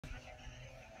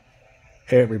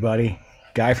Hey everybody,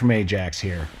 Guy from Ajax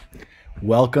here.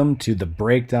 Welcome to the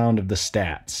breakdown of the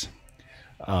stats,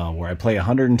 where I play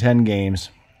 110 games.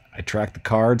 I track the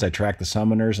cards, I track the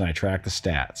summoners, and I track the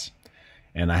stats.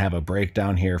 And I have a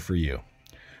breakdown here for you.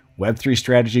 Web3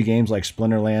 strategy games like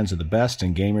Splinterlands are the best,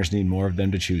 and gamers need more of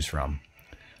them to choose from.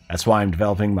 That's why I'm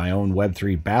developing my own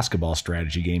Web3 basketball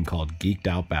strategy game called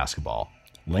Geeked-Out Basketball.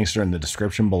 Links are in the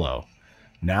description below.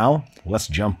 Now, let's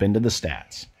jump into the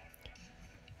stats.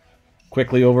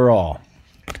 Quickly overall,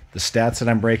 the stats that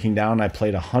I'm breaking down, I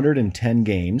played 110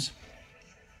 games.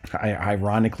 I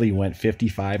ironically went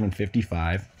 55 and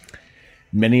 55.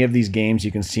 Many of these games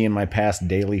you can see in my past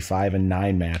daily 5 and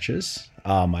 9 matches.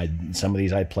 Some of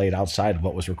these I played outside of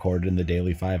what was recorded in the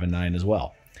daily 5 and 9 as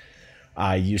well.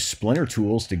 I used Splinter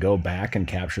tools to go back and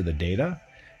capture the data,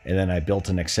 and then I built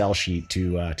an Excel sheet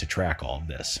to track all of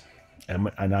this.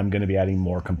 And I'm going to be adding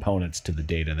more components to the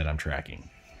data that I'm tracking.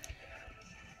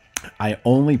 I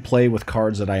only play with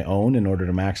cards that I own in order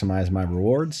to maximize my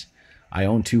rewards. I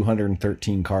own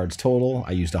 213 cards total.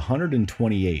 I used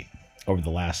 128 over the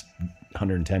last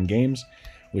 110 games,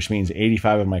 which means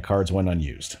 85 of my cards went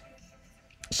unused.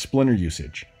 Splinter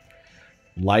usage.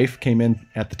 Life came in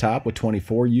at the top with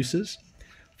 24 uses,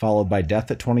 followed by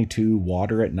Death at 22,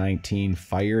 Water at 19,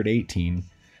 Fire at 18,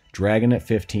 Dragon at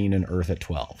 15, and Earth at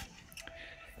 12.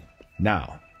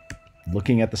 Now,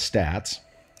 looking at the stats,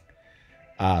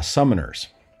 summoners.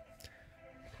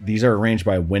 These are arranged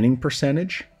by winning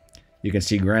percentage. You can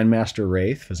see Grandmaster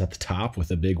Wraith is at the top with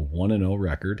a big 1-0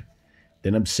 record.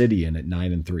 Then Obsidian at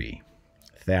 9 and 3.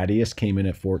 Thaddeus came in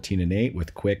at 14 and 8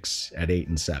 with Quicks at 8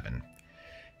 and 7.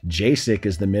 Jacek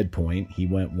is the midpoint. He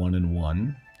went 1 and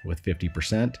 1 with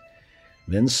 50%.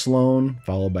 Then Sloan,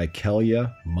 followed by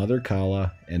Kelia, Mother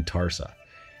Kala, and Tarsa.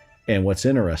 And what's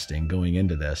interesting going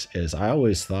into this is I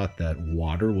always thought that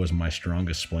Water was my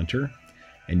strongest Splinter.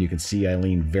 And you can see I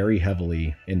lean very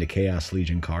heavily into Chaos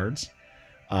Legion cards.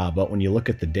 But when you look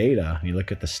at the data, and you look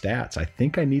at the stats, I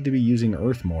think I need to be using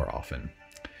Earth more often.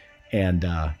 And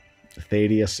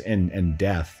Thaddeus and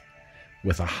Death,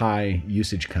 with a high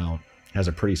usage count, has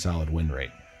a pretty solid win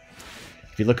rate.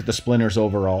 If you look at the Splinters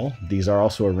overall, these are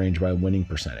also arranged by winning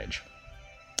percentage.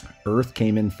 Earth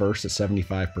came in first at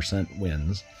 75%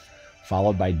 wins,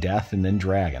 followed by Death and then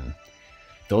Dragon.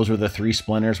 Those were the 3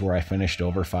 Splinters where I finished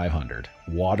over 500.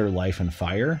 Water, Life, and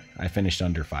Fire, I finished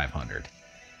under 500.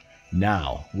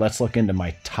 Now, let's look into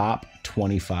my top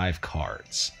 25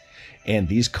 cards. And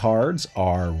these cards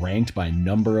are ranked by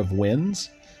number of wins,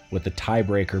 with the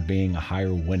tiebreaker being a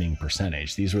higher winning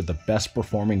percentage. These were the best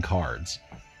performing cards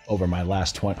over my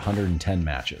last 110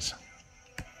 matches.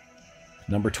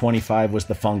 Number 25 was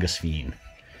the Fungus Fiend.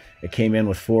 It came in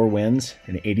with 4 wins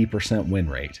and an 80% win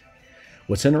rate.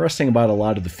 What's interesting about a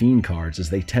lot of the Fiend cards is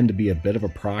they tend to be a bit of a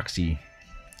proxy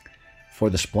for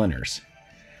the Splinters.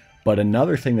 But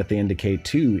another thing that they indicate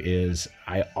too is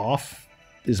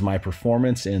my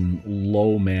performance in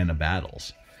low mana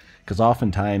battles. Because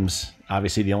oftentimes,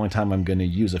 obviously the only time I'm going to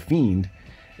use a Fiend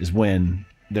is when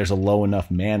there's a low enough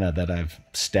mana that I've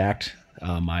stacked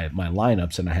my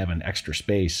lineups and I have an extra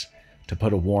space to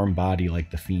put a warm body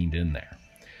like the Fiend in there.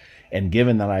 And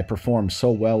given that I performed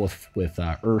so well with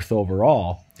Earth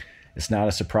overall, it's not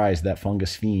a surprise that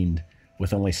Fungus Fiend,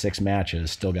 with only 6 matches,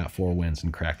 still got 4 wins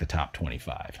and cracked the top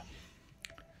 25.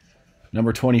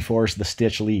 Number 24 is the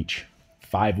Stitch Leech.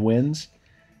 5 wins,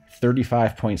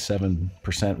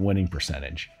 35.7% winning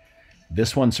percentage.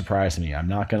 This one surprised me. I'm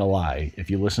not going to lie. If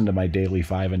you listen to my daily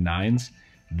 5 and 9s,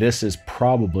 this is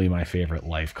probably my favorite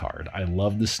life card. I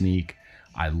love the sneak.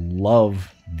 I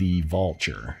love the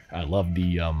Vulture. I love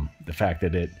the fact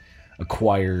that it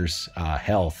acquires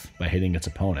health by hitting its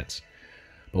opponents.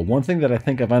 But one thing that I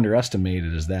think I've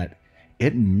underestimated is that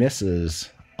it misses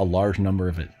a large number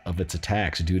of its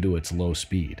attacks due to its low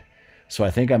speed. So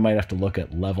I think I might have to look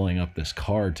at leveling up this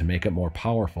card to make it more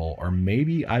powerful, or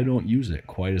maybe I don't use it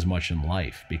quite as much in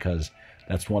life because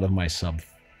that's one of my sub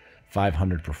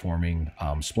 500 performing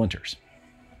Splinters.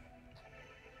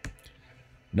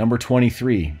 Number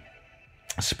 23,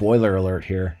 spoiler alert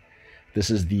here, this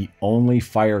is the only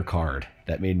fire card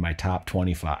that made my top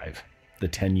 25, the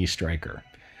Tenyi Striker.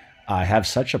 I have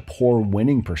such a poor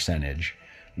winning percentage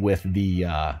with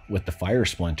the Fire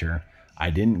Splinter, I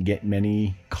didn't get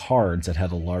many cards that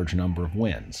had a large number of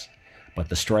wins. But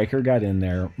the Striker got in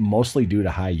there mostly due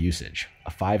to high usage.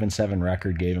 A 5 and 7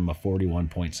 record gave him a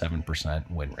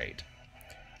 41.7% win rate.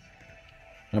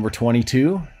 Number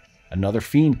 22, another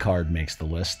Fiend card makes the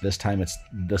list. This time it's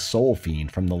the Soul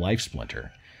Fiend from the Life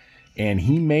Splinter. And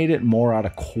he made it more out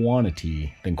of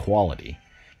quantity than quality.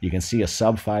 You can see a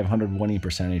sub 500 winning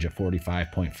percentage at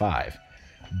 45.5.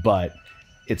 But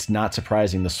it's not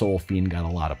surprising the Soul Fiend got a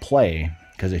lot of play,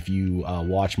 because if you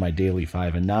watch my daily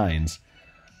 5 and 9s,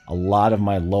 a lot of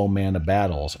my low mana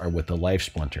battles are with the Life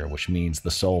Splinter, which means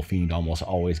the Soul Fiend almost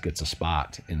always gets a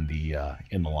spot in the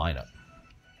lineup.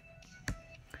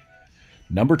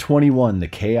 Number 21, the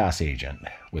Chaos Agent,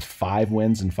 with 5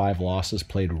 wins and 5 losses,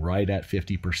 played right at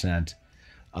 50%.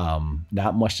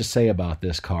 Not much to say about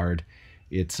this card.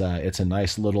 It's a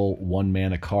nice little one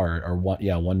mana card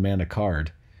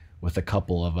with a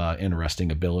couple of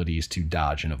interesting abilities to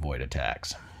dodge and avoid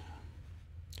attacks.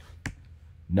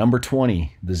 Number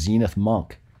 20, the Zenith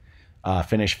Monk,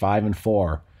 finished 5 and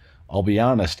 4. I'll be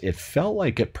honest, it felt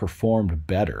like it performed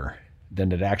better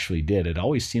than it actually did. It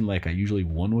always seemed like I usually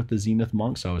won with the Zenith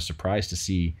Monk, so I was surprised to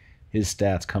see his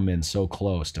stats come in so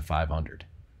close to 500.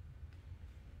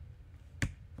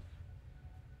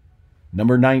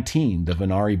 Number 19, the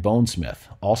Venari Bonesmith,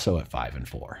 also at 5 and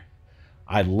 4.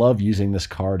 I love using this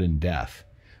card in Death.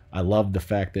 I love the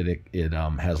fact that it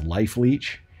has Life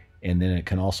Leech, and then it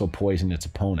can also poison its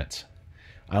opponents.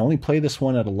 I only play this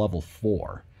one at a level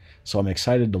 4, so I'm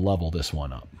excited to level this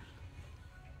one up.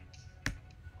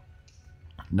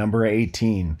 Number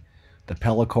 18, the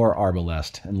Pellicor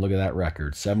Arbalest, and look at that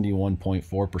record,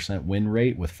 71.4% win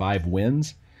rate with 5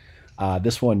 wins.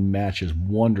 This one matches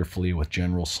wonderfully with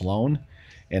General Sloan,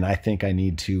 and I think I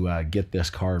need to get this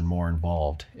card more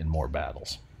involved in more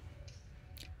battles.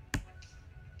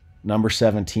 Number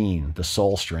 17, the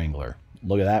Soul Strangler.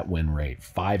 Look at that win rate,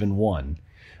 5 and 1.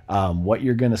 What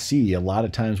you're going to see a lot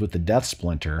of times with the Death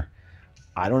Splinter,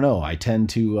 I don't know, I tend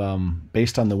to,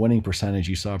 based on the winning percentage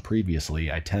you saw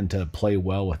previously, I tend to play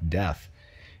well with Death.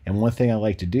 And one thing I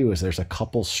like to do is there's a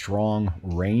couple strong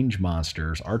range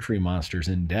monsters, archery monsters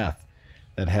in Death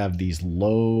that have these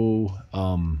low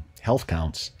health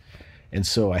counts. And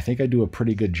so I think I do a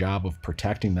pretty good job of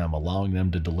protecting them, allowing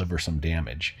them to deliver some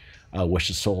damage, which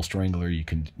the Soul Strangler you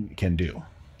can do.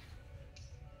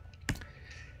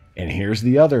 And here's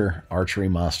the other archery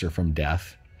monster from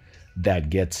Death that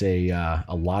gets a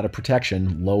lot of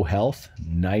protection, low health,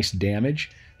 nice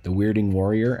damage, the Weirding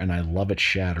Warrior, and I love its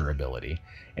Shatter ability.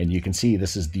 And you can see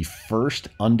this is the first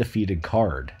undefeated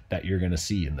card that you're going to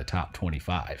see in the top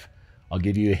 25. I'll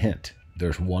give you a hint.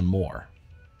 There's one more.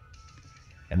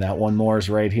 And that one more is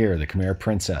right here, the Chimera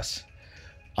Princess.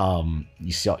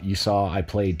 You saw I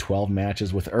played 12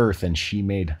 matches with Earth, and she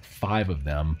made 5 of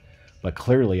them. But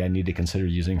clearly I need to consider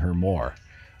using her more.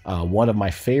 One of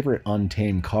my favorite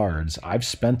Untamed cards. I've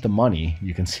spent the money.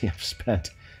 You can see I've spent,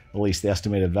 at least the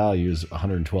estimated value is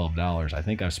 $112. I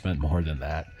think I've spent more than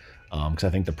that because I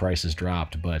think the price has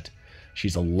dropped. But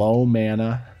she's a low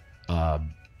mana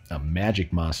a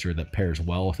magic monster that pairs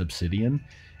well with Obsidian.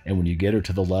 And when you get her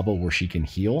to the level where she can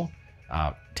heal,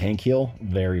 tank heal,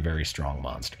 very, very strong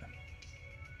monster.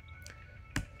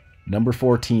 Number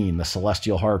 14, the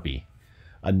Celestial Harpy.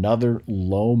 Another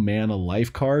low mana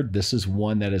life card. This is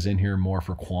one that is in here more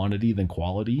for quantity than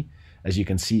quality. As you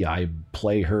can see, I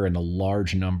play her in a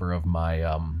large number of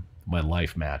my my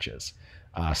life matches.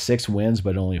 6 wins,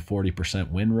 but only a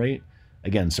 40% win rate.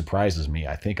 Again, surprises me.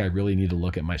 I think I really need to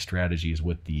look at my strategies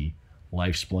with the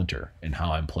Life Splinter and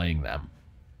how I'm playing them.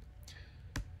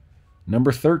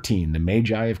 Number 13, the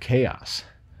Magi of Chaos.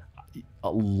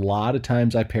 A lot of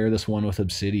times I pair this one with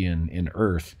Obsidian in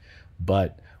Earth,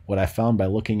 but what I found by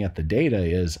looking at the data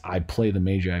is I play the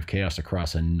Magi of Chaos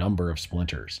across a number of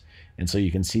splinters. And so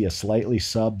you can see a slightly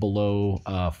sub below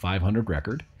 500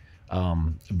 record.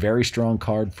 Very strong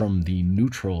card from the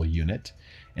neutral unit.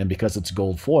 And because it's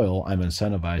gold foil, I'm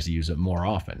incentivized to use it more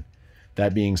often.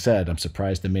 That being said, I'm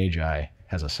surprised the Magi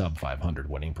has a sub 500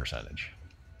 winning percentage.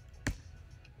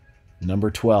 Number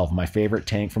 12, my favorite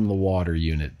tank from the water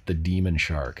unit, the Demon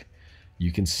Shark.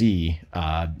 You can see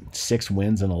 6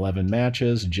 wins in 11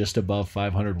 matches, just above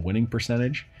 500 winning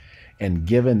percentage. And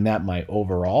given that my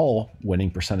overall winning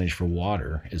percentage for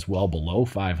water is well below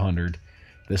 500,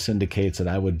 this indicates that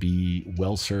I would be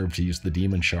well served to use the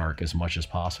Demon Shark as much as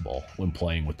possible when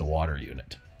playing with the water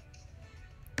unit.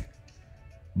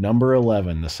 Number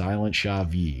 11, the Silent Shah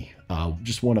V.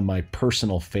 Just one of my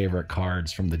personal favorite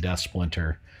cards from the Death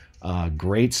Splinter.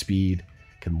 Great speed,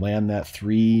 can land that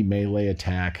 3 melee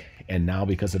attack, and now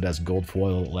because it has gold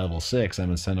foil at level 6,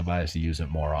 I'm incentivized to use it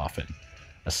more often.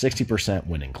 A 60%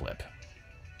 winning clip.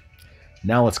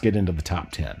 Now let's get into the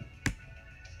top 10.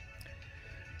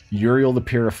 Uriel the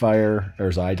Purifier, or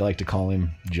as I like to call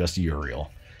him, just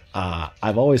Uriel.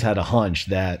 I've always had a hunch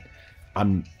that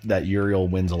Uriel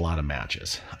wins a lot of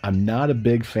matches. I'm not a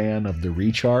big fan of the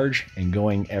recharge and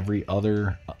going every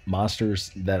other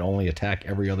monsters that only attack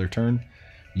every other turn.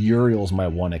 Uriel's my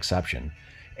one exception.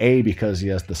 A, because he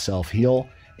has the self-heal,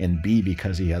 and B,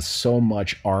 because he has so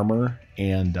much armor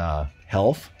and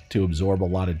health to absorb a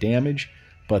lot of damage,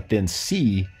 but then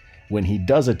C, when he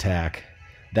does attack,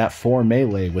 that 4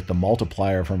 melee with the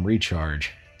multiplier from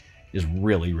recharge is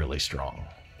really, really strong.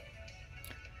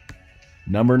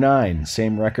 Number 9,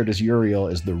 same record as Uriel,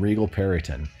 is the Regal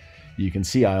Periton. You can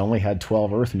see I only had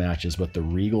 12 Earth matches, but the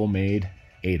Regal made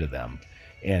 8 of them.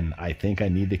 And I think I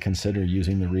need to consider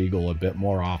using the Regal a bit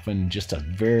more often. Just a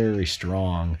very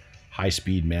strong,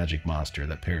 high-speed magic monster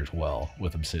that pairs well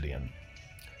with Obsidian.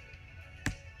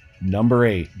 Number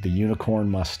 8, the Unicorn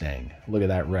Mustang. Look at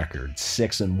that record,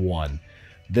 6-1.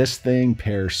 This thing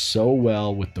pairs so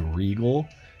well with the Regal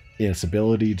in its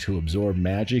ability to absorb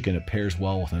magic, and it pairs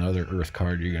well with another Earth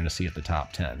card you're going to see at the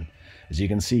top 10. As you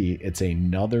can see, it's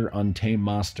another untamed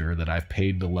monster that I've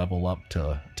paid to level up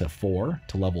to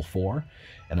level 4,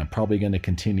 and I'm probably going to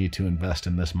continue to invest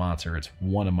in this monster. It's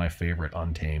one of my favorite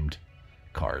untamed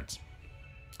cards.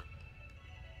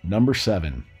 Number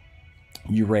 7,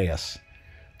 Uraeus.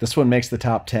 This one makes the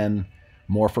top 10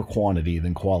 more for quantity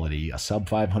than quality, a sub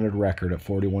 500 record at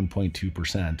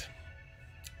 41.2%.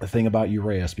 The thing about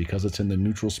Uraeus, because it's in the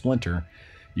neutral splinter,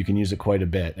 you can use it quite a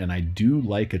bit, and I do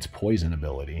like its poison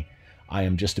ability. I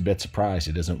am just a bit surprised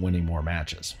it isn't winning more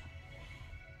matches.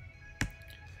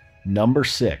 Number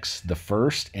 6, the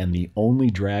first and the only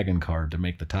dragon card to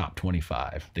make the top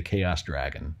 25, the Chaos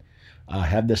Dragon. I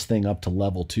have this thing up to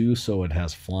level 2, so it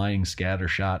has flying, scatter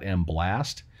shot, and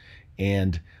blast,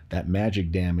 and that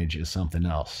magic damage is something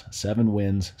else. 7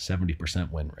 wins,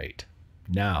 70% win rate.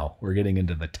 Now, we're getting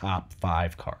into the top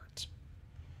 5 cards.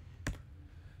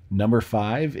 Number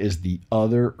 5 is the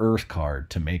other Earth card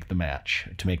to make the match,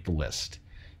 to make the list.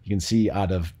 You can see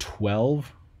out of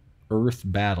 12 Earth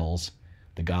battles,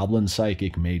 the Goblin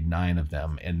Psychic made 9 of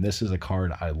them, and this is a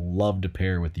card I love to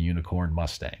pair with the Unicorn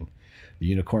Mustang. The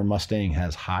Unicorn Mustang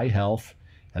has high health,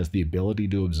 has the ability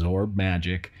to absorb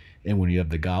magic, and when you have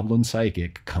the Goblin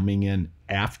Psychic coming in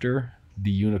after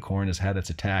the Unicorn has had its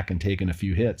attack and taken a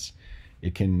few hits,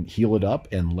 it can heal it up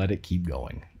and let it keep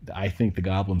going. I think the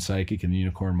Goblin Psychic and the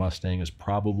Unicorn Mustang is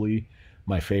probably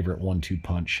my favorite 1-2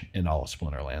 punch in all of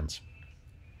Splinterlands.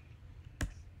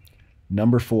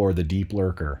 Number 4, the Deep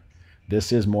Lurker.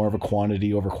 This is more of a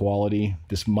quantity over quality.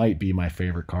 This might be my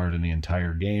favorite card in the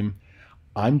entire game.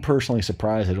 I'm personally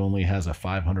surprised it only has a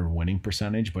 500 winning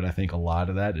percentage, but I think a lot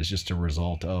of that is just a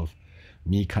result of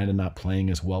me kind of not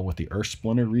playing as well with the Earth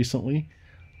Splinter recently.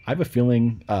 I have a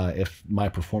feeling if my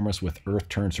performance with Earth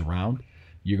turns around,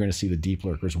 you're going to see the Deep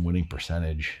Lurker's winning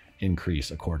percentage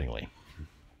increase accordingly.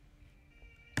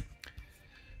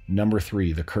 Number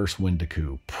 3, the Curse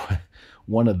Windiku.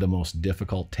 One of the most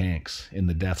difficult tanks in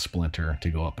the Death Splinter to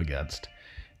go up against.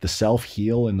 The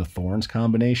self-heal and the Thorns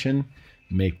combination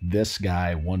make this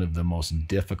guy one of the most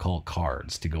difficult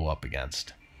cards to go up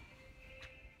against.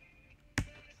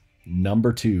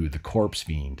 Number 2, the Corpse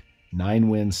Fiend. 9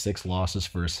 wins, 6 losses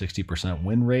for a 60%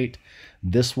 win rate.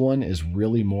 This one is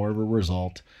really more of a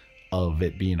result of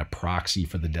it being a proxy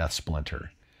for the Death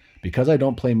Splinter. Because I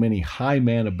don't play many high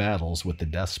mana battles with the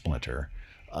Death Splinter,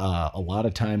 a lot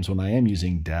of times when I am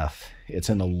using Death, it's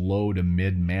in a low to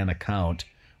mid mana count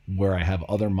where I have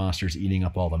other monsters eating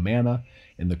up all the mana,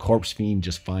 and the Corpse Fiend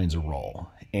just finds a role.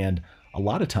 And a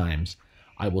lot of times,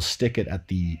 I will stick it at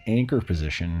the anchor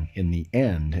position in the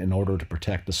end in order to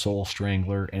protect the Soul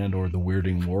Strangler and or the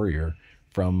Weirding Warrior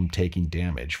from taking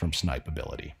damage from snipe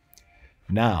ability.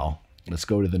 Now, let's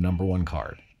go to the number 1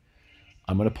 card.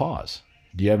 I'm going to pause.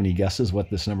 Do you have any guesses what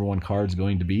this number 1 card is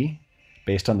going to be?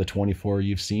 Based on the 24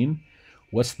 you've seen,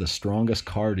 what's the strongest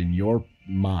card in your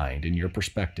mind, in your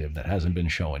perspective, that hasn't been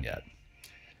shown yet?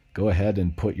 Go ahead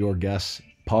and put your guess,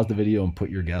 pause the video and put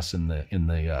your guess in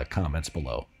the comments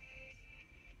below.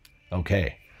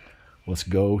 Okay, let's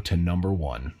go to number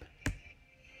 1.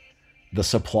 The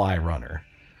Supply Runner.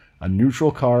 A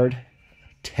neutral card,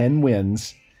 10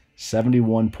 wins,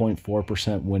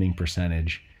 71.4% winning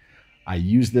percentage. I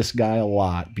use this guy a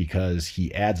lot because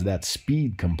he adds that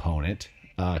speed component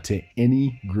to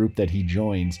any group that he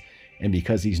joins, and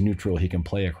because he's neutral, he can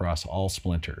play across all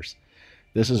splinters.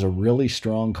 This is a really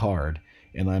strong card,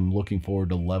 and I'm looking forward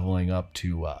to leveling up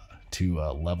to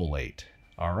level 8.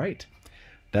 All right.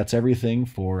 That's everything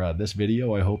for this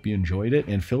video. I hope you enjoyed it,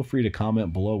 and feel free to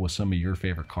comment below with some of your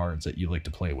favorite cards that you like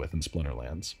to play with in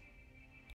Splinterlands.